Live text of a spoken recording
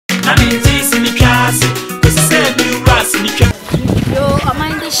Yo, I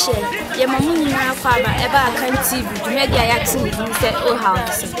mind the share. Your mamma, father, AKAN TV, to make your accent, you said, oh, how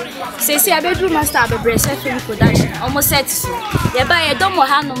say, I bedroom master, ABEBERESE'S production, almost set so. You buy a dome or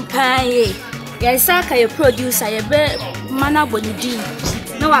hand on pie. Yes, a producer, a bear manner body D.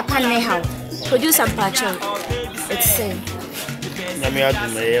 No, I can't how. Produce and patch out. It's same.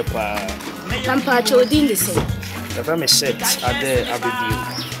 Nampacho din the same. The family set at the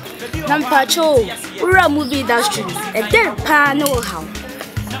ABEBERESE'S. Nampacho, we're a movie industry. A dead pa know how.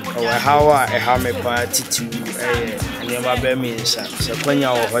 How I have a party to never bear me, so when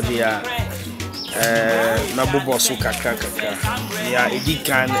you're over there, Nabubo Suka Kaka, yeah,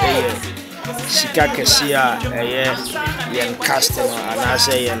 EDUTAINMENT, Shikakasia, a customer, and I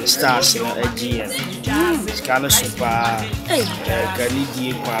say, and stars in a G. It's kind of super,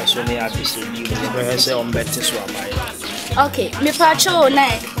 Galidi, Passion, artist, you say on better swam. Okay, me pacho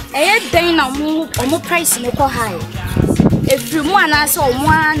night. I then move or more price in the high. If you want, I saw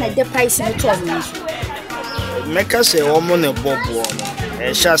one at the price in the 12 months. Make us a woman a bob one.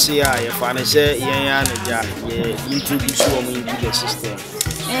 A chassis, if I say, introduce woman into the system.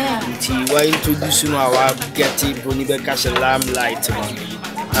 TIWAA introduce you our getting Bonibecas a lamplight.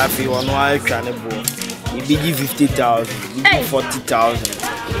 If you want to try to board, you be 50,000, 40,000.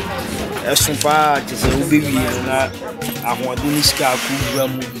 As super as a baby, I want this car could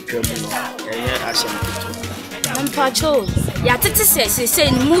move trouble. I'm patrol. Ya tete say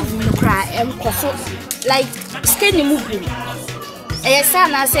move cry and like skinny moving.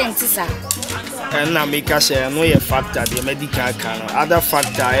 Son, I say sir. And now make us a no factor, the medical can other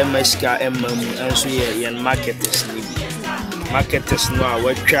factor MSK and so yeah, marketers marketers know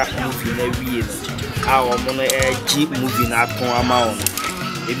what trap moving every year. Our money cheap moving up on amount.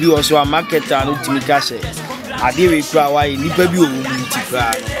 If you also a marketer, no to make us I did require why you baby will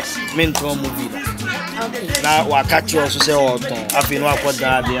mental movie. Now, what catch you also say, I've been up for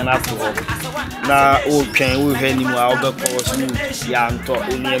that and after all. Now, okay, we've any more other course, young talk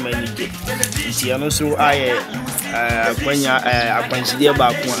only a minute. It's so when I consider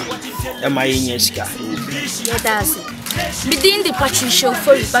back one, am I in your sky? That's it. Within the patrician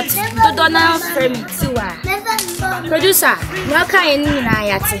for you, but the Donald frame TIWAA. Producer, no kind in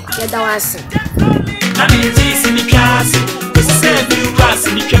Ayati, the Dawasi. I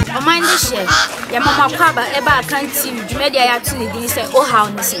mind the share. Your mama Paba, AKAN TV, you made your activity, say, oh, how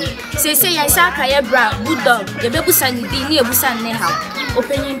missing. Say, I saw a bra, good dog, your baby son, the near Busan Neha,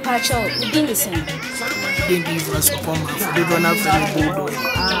 opening patch out within the same. Didn't give us a form of the runner from the board.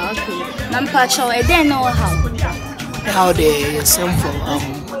 Ah, okay. Nampacho, I don't know how they send from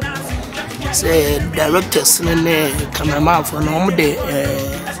say directors and cameraman for no day.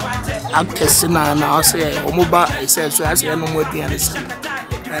 Actors now say Omoba says so as no more pianist.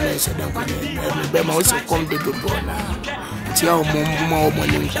 And I said, I'm also come to the board now. Tell more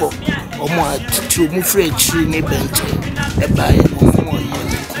money or more to move free tree in a bench. Buy more money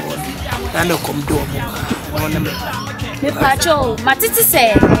and come to me. Pacho, Matiti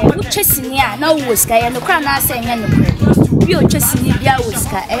said, chasing ya, no whisker, and no crown saying any prayer. You chasing ya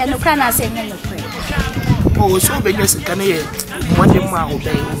whisker, and no crown saying any prayer. Oh, so beggars can hear 1 mile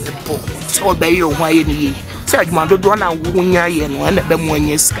obey the poor. So obey your way. Said Mando Donna Wunya and one of them 1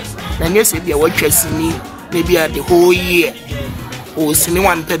 year. Then yes, if you were chasing me, maybe at the whole year. Oh, see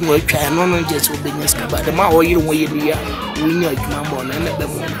one pen will try and no just obey your but the more you way in the year, we know my one and the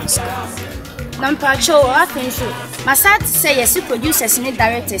one. Nampacho, I think so. My sad say yes, producers in the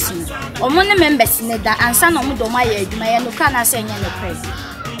directors or money members in the and son of Mudomaya, my no can say any prayer.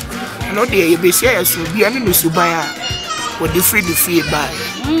 No, dear, you say yes, will be any Subaya or the free to fear buy.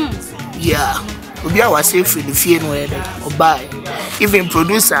 Yeah, we are safe free to fear or buy. Even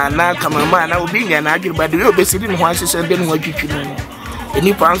producer and now come a man, I will be an argument, but we will be sitting once and then what you know.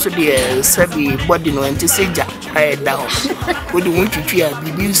 Any pounds of the savvy body no anti-sager, I down. What do you want to try?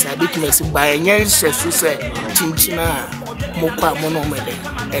 The bills are business by a young sister, Chinchina, Moka Monomede,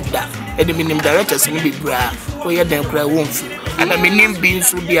 Edda, and the minimum directors in the bra, or your damn cry won't feel. And I mean, being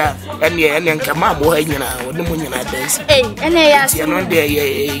so dear, and then come up, boy, you know, the moon at this. Eh, and I ask you, not there,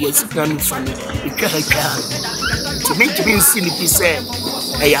 yes, none from you. To make to be silly, he said,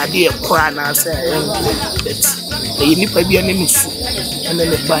 I idea, Kwan, I said, that you need to be an enemy, and then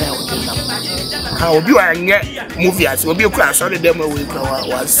the buyer will come. How you are yet movie as will be a class, or the demo will go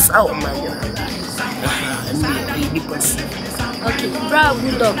was so man. Okay, bravo,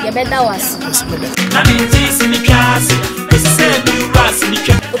 good dog, you better was.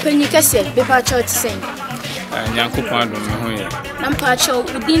 Open your cassette, paper church saying. Yanko Pando, Nampacho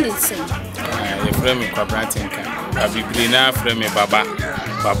within the same. You frame me quadratic. I'll be green frame me, Baba.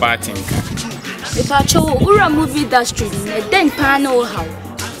 baba tinka. Pacho ura movie industry then pano how.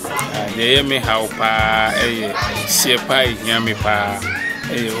 They me how pa shepa yami pa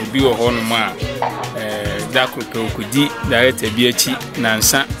obi wo hono ma dakrupe okudi direct ebiachi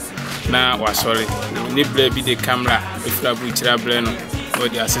nansa na wasori ni bre bi de camera efra bu chira bre no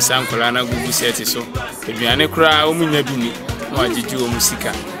odi asesa nkola na gugu set so eduane kura omunya dumi na wagigi o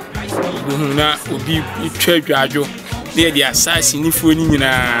musika gugu na obi twa dwadwo de dia asasi ni fuo ni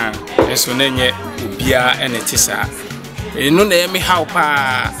nyina eso na nye obia ene tisa eno na me how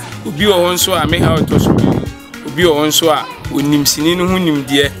pa obi wo honso a me how to so obi wo honso a onim sini no hunim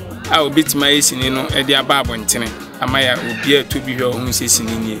de a obetima yesini no e de aba abontene amaya obi a to bi hwe ohun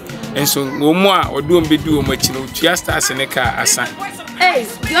sesini nie enso omo a odom bedu o machi no tua stars ne ka asa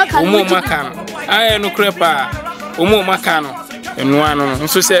you can omo maka no aye no krepa omo maka no enu ano no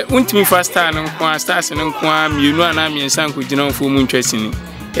so se untimi faster no kwa stars ne kwa mienu ana miensa nkogina ofo mu ntwasini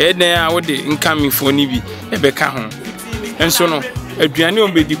den a wo de nkamifo ni bi ebeka ho enso no aduane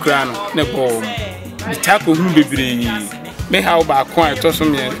on bedi kra no ne ko bitako hu bebre me how ba ko a to so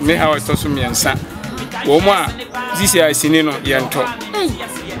me how to so miensa wo mo a this year sini no yento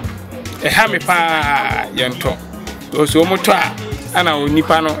ha me pa yento so mo to a ana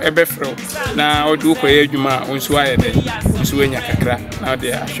onipa no ebefro na odu ko ye adwuma onsu ayede onsu anya kakra na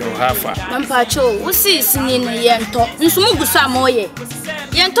de ahwo hafa Pacho usi sini no yento nsu muguso amoye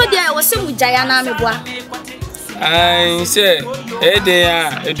yento de wo se mujaya na meboa ai se ede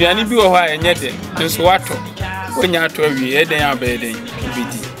ya eduani bi wo ho a enye de nso wato onya ato awi ede ya ba ede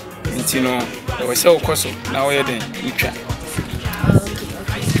bidi ntino wo se ukoso na wo ede ntwa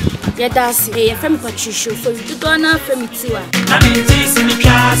yeah that's a from Patricia for you do na from TIWAA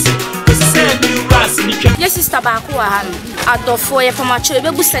yes sister ba ko ha no adofo ye pamacho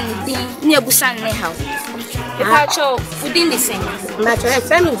ebebusa ni din ni ebusa ne ha Pacho within the same but I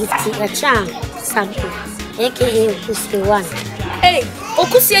from the chan sample AKA Okusi1. Hey,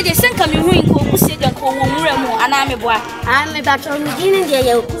 Okusi de senka mi hu nko Okusi de nko wo nwura mu ana me boa. Ah me ba to mi din de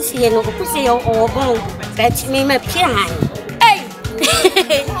ya Okusi no Okusi yo obo bet me ma pia han. Hey.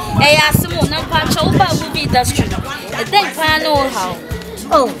 Hey asimo na Pacho wo ba movie industry. E den pa no how.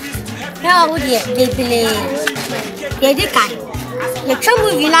 Oh. Ya wo de bele. Ye de kai. Ye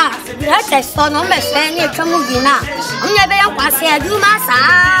chomu vina. Ya te so no me se ni chomu vina. Onya be ya kwase adu ma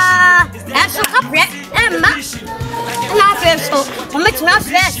sa. Eso kapre. Emma. Na feso. O me tuna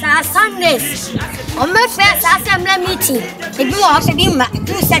fesa Sundays. O me fesa assembly meeting. E bi wo se bi ma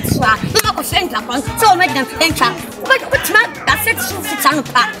do set so a. No ko fenta kon. So me dem fenta. But tuna da set so fitan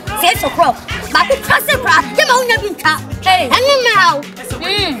pa. Say so crop. Ba ku trase pra. Ye ma unya binta. Hey. Enu me how.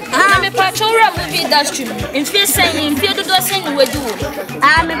 Na me Pacho ura movie industry. In fear saying do sen we do.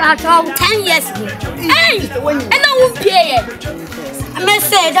 Ah me ba to 10 years. Hey. And I won't pay it. Me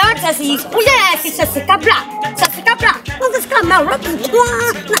say that is yes, it's a sikabra. Sikabra. No this come now rock.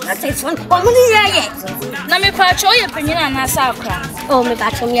 Na say so. O mu ni ye. Na me Pacho ye penyina na sakra. Oh me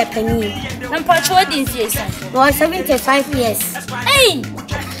ba to me penny. Na Pacho din fie san. 175 years. Hey.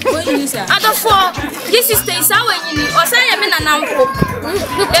 What you say? Adofo, this sister is how you or say me na nanko.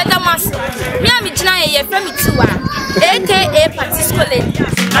 Eda mas. Me am gina ye from TIWAA. AKA Patisco.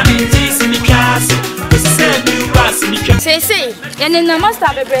 Say, and na master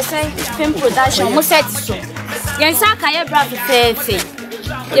ABEBERESE'S film production mo set so. Yen sa ka ye bra fe.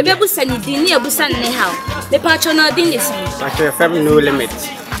 Ye bebu sani din ni ebusa ne how. Me Pacho na din this. Pacho FM no limit.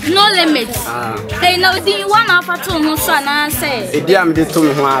 No limit. Hey, now the one after two no so na say. E dia me de to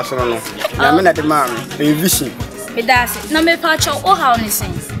me ho aso no. Na me na de ma me vision. Me das. Na me Pacho o how ni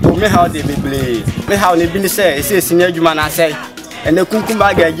sen. O me how de beble. Me how ne bi ni say e say sinya adwuma na say. Ene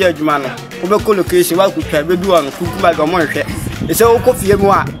kunkumba ga agi adwuma no. Wo be ko location wa ku twa be du an kunkumba ga mo nhwe. E say wo ko fie mu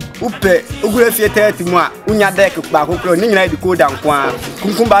a upe ogura fie 30 mu a unya deck ba kokro ni nyina di ko dan kwa.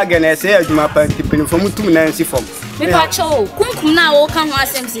 Kunkumba ga na say adwuma pa tipini fo mutum na nsi fom. Me Pacho kunkum na wo kan ho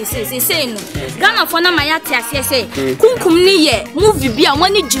asem say no. Ghana for na maya te ase say kunkum ni ye movie bi a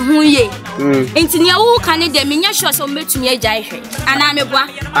woni gi ho ye. Enti ne wo kan de me nya sure so metumi agya hwe. Ana me boa.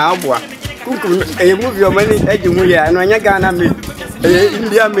 Ah boa. Kunkum e movie o mani agi ho ye ano anya Ghana me.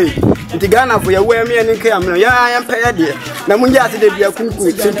 India me. Nti Ghana for ye wo me ni kai am ya yampa ya de. Na munja ase de bia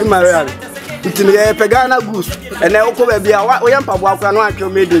kunkum sintu marial. Nti ne pe Ghana goose. Ene okọ ba bia wo yampa bo akwa no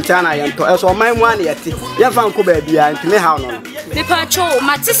atwe me de China yanto. Eso o man mu an yete. Yamfa nko ba bia nti me ha no. Me Pacho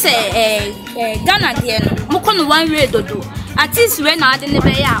mate se Ghana de no. Moko no one way dodo. Artist we na ade ne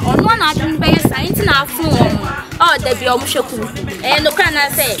be ya. Ono na ade ne be ya science na afu won. Oh da bia o mo hweku. No kra na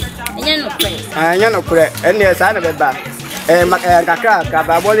se enye no kre. Anya no kre. Ene sa na be ba. Kakra ka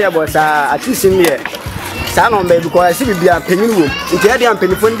ba bole bo sa artist mi e. San on baby because I see be a penny room. It's a damn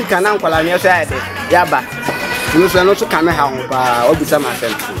penny for the canal while I'm outside. Yaba. You know, also come out or be some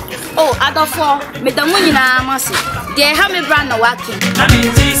myself. Oh, other four, but the money na must. They have me brand working.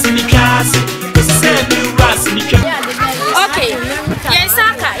 Okay. Yes,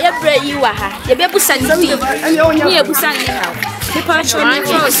 Aka, you pray you are. You be busan you busan now.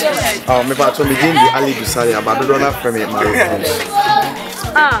 Oh, me part me din di Ali Dusari about do not for me marry.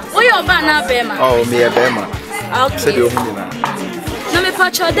 Ah, we your ba na bema. Oh, me a bema. Okay. Say the ohun na. No me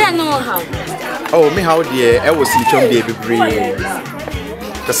part your there no how. Oh, me how there I was in chom dey bebre.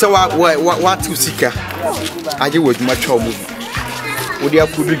 The say what to sika. Aje wo djuma chom movie. Wo dey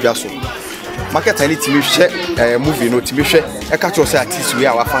akudu dwaso. Market ani timi hwe movie no timi hwe e ka cho say artist we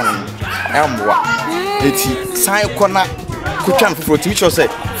a wa fan amboa. Eti sai kona kutwan foforo timi cho say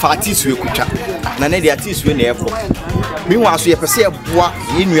fa artist we kutwa. Na na the artist we na e ko. Meanwhile, so you per se boa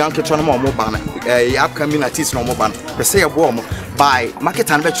ye nuan keto no mo ba na upcoming artist no mo ba per se boa mo by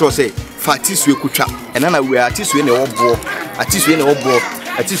market and be say fa artist we kutwa and na we artist we na wo bo artist we na wo bo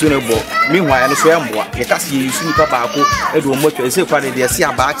artist we na bo meanwhile no so emboa ye ka se yusu nipa ba ko e do mo twa se kwa de se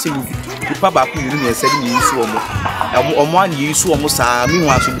aba achi nipa ba ko yiri ne se de yusu omo an yusu omo sa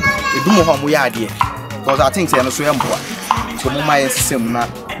meanwhile so edumo ho mo ya ade because I think say no so emboa so mo ma system na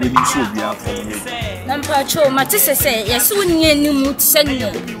le yusu obi afọ Nampa cho matise say yes woni animu tse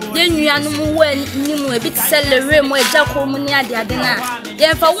no de nuanom wo animu e bi tse lewe mo eja ko mu ni ade ade na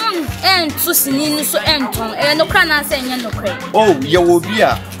ye fa won entu sini ni so enton e no kra na say enye no kra oh ye wo bi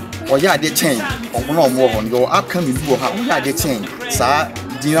a o ya ade chen omo na omo ho yo aka mi du ho ha o ya ade chen sa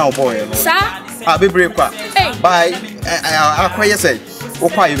dina obo ye no sa abebere kwa by akwaye say o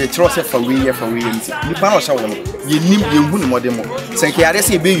kwa ye tro se fa wi nti ni pa na o sha wo no ye nim ye hu ni modemo se ke yare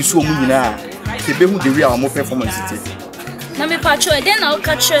se be yusu o mu nyina the be who the real more performance it. Na me patcho e den na o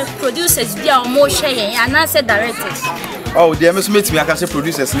catch producers bia o mo hwe yen and na say directors. Oh, they must meet me I can say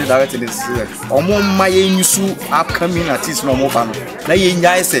producers and directors o mo ma ye nyusu upcoming artists no mo ba no. Na ye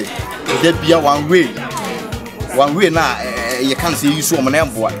nyai say the bia one way na you can say yusu o mo na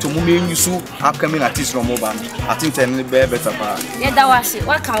mboa to mo me nyusu upcoming artists no mo ba no. I think ten be better pa. Ye da wase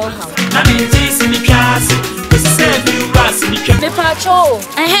what can o how. Na me tisi ni class. This is a new class ni Me patcho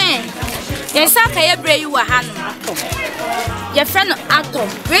yes, I can bring you a hand. Your friend Atom.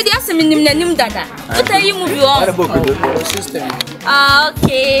 Ready as a minimum dada. What are you moving on? Okay.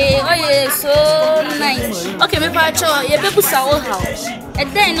 Oh, yeah, so nice. Okay, me patcho, your baby saw house. And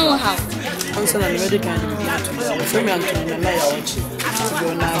then know how. I'm saying I'm ready kind of frame and to my watch.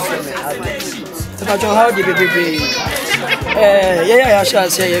 You're now from patcho, how did baby? Yeah, I shall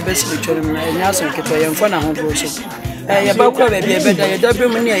say your best picture in Yasan Kito and Fana Home also. Ya ba kwa be beda ya dabe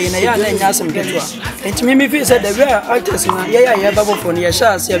mu ne na ya na nya asem ketua enti me fi say the way artist na ya ba bofo ne ya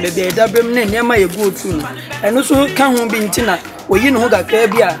sha ase be be dabe mu ne nema ye go tu no eno so ka ho bi ntina oyi ne ho gaka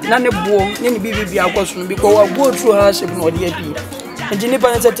bia na ne boom ne ne bibi akoso no because wa go tu ha se no de abi enti ni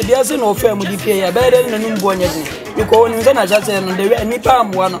pa se te bia se no fa mu di pie ya be de ne num bo nya di because oni nza na sha se no de we ni pa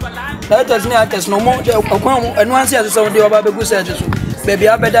amwa no artist ne artist no mo de akwan eno anse ase so de oba be gu se so baby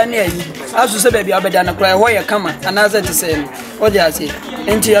abeda ne ayi asu se baby abeda na kra ho ye kama anaze te se no o de ase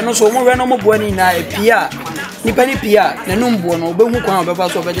enti ano so mo we no mo bo ni na pia nipa ni pia na no mbo no obehu kwan obeba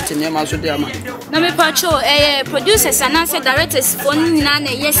so obede te ne ma so de ama na me pacho producers ananse directors oni na na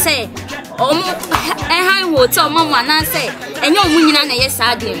ye say omo han hotel mama ananse enye omu nyina na ye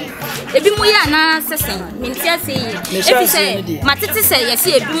sa de ebi mu ye ananse sen mintia se yi ebi se matete se ye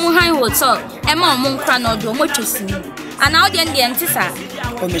se ebi mu han hotel e ma omo nkra na odo mo twesi and now the end tisa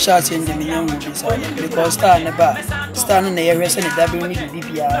o me sha se ndi minya mu bisa because star ne ba star no na ye rese ne dabe ni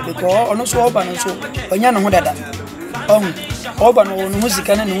bibia because ono so oba no so onya no ho dada oba no no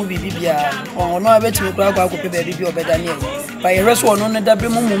muzika na no bibia ono abetimi kura kwa kope ba bibia obeda ne ba ye rese ono ne dabe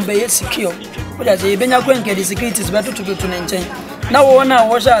mu mbe ye secure o da je benya kwenke di securities ba tutu ne nchen na wo na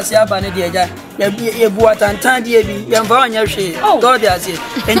wo sha ase aba ne de eja ye bua tantan de bi ye mfa anya hwe god ase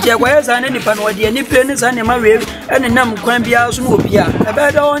enti e kwaye sa ne nipa no de ni pe ni sa ne ma we ene nam kwan bia so no obia e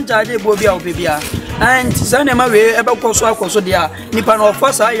be da won charge bo bia obia and sa ne ma we e be kwoso akoso de a nipa no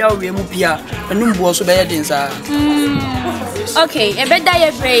ofo sa ya we mu bia enum buo so be ye den sa okay e be da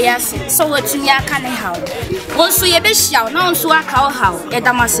ye prayer so what you can how won so ye be hia na won so aka how e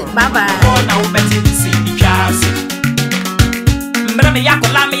da mase bye bye na wo beti si ni class. Me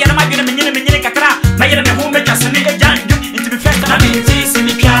yakola me yana magene me nyine kakra me yana me ho me jasene ejanju into be first na me tisi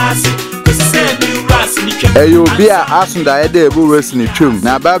ni class this is a new class Eyo bia asunda ede ebubereses ni twem.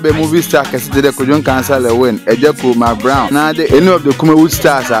 Na baba movie star kese de Kojon Cancer Lewin, Ejeko Ma Brown. Na de any of the Kumawood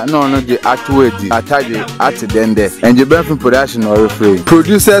stars no the Atuedi, Ataje, Atidende. Enje Benfin production or refrain.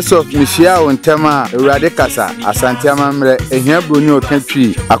 Producers of Michelle Ntema, Urade Kasa, Asante Amamre, Ehia Bruni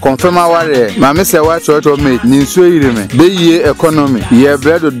Okentwi, a confirm aware. Mama se wa chocho mate, ninso ireme. Be ye economy, ye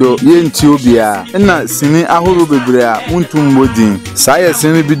bread do, ye ntiobia. Na sini ahoro bebre a untumbodin. Saye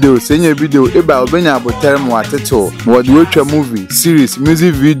sini video, senye video eba obenya abotere mo ateto. Mo de wetwa movie, series,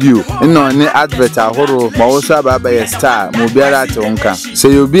 music video. Ina ne advert ahoro, mo wo so aba ye star, mo biara ate wonka. Se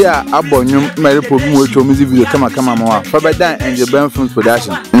yo bia abonyum meripo bi mo wetwa music video kama mo. Fabadan Enje Benfin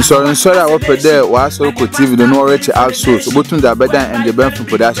production. Nsori a wopede wa so ko TV do no reach outsource. Obotun da Abedan Enje Benfin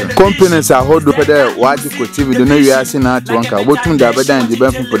production. Companies a hodo pede wa di ko TV do no wiase na ate wonka. Obotun da Abedan Enje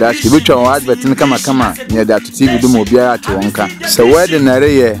Benfin production. Betwa wa advert ne kama nya da TV do mo biara ate wonka. Se wedding na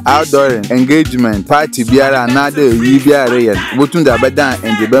reye, outdoor engagement, party biara na de yi biara reye. Obotun da Abedan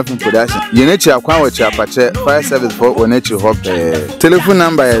Enje Benfin production. Yenechi akwan wachi apache fire service for onechi hope. Telephone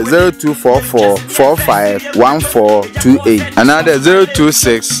number is 0244 451428. Another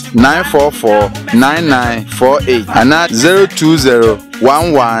 026-944-9948. Another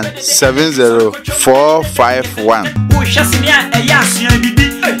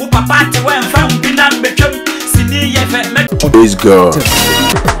Praise God.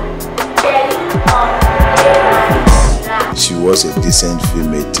 She was a decent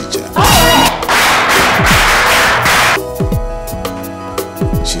female teacher.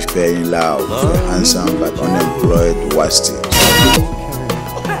 She fell in love with a handsome but unemployed Wasti.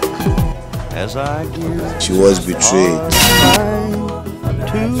 She was betrayed.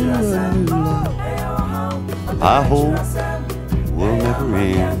 I hope will never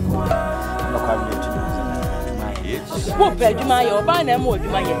end. What beduma your ban and more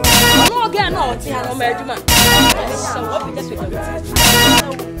duma yet? No again, no, Tiano Meduma. So what we just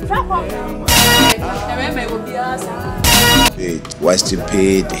Wasti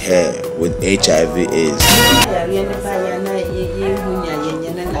paid her with HIV/AIDS.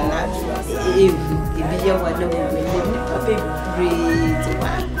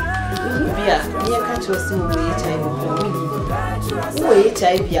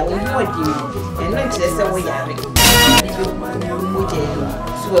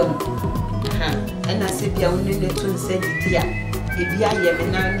 And I said, "I only let you say it here. If you are here,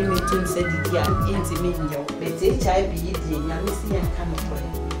 and I only let you say it here, intimate you. But HIV, you see, and come for it.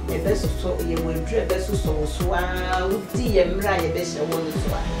 The best so you will drip best so dear Mray, best one.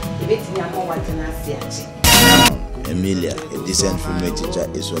 If it's not more what I say. Emilia, a decent female teacher,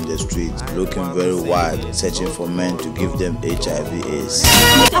 is on the street looking very wild, searching for men to give them HIV/AIDS.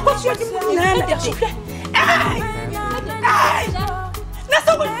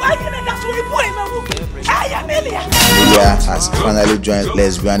 Emilia has finally joined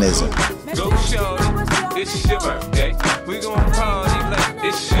lesbianism. It's your birthday. We gon' party like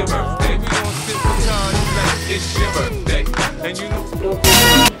it's your birthday. We gon' sip and party like it's your birthday. And you know.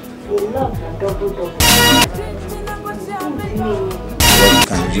 What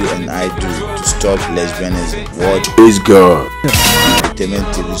can you and I do to stop lesbianism? Watch Praise God. Entertainment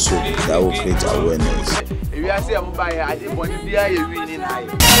TV show that will create awareness. If you say I'm buying, I didn't want to be a winning high.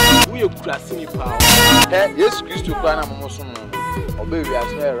 We are crossing power. Yes, Christo Pana Moson. Obey, we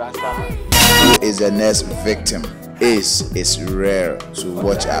are a Rasta. Who is the next victim? AIDS is rare, so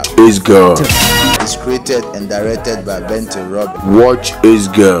watch out. Praise God. It's created and directed by Bente Rob. Watch Praise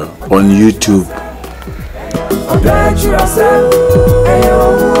God on YouTube. Odajurasa,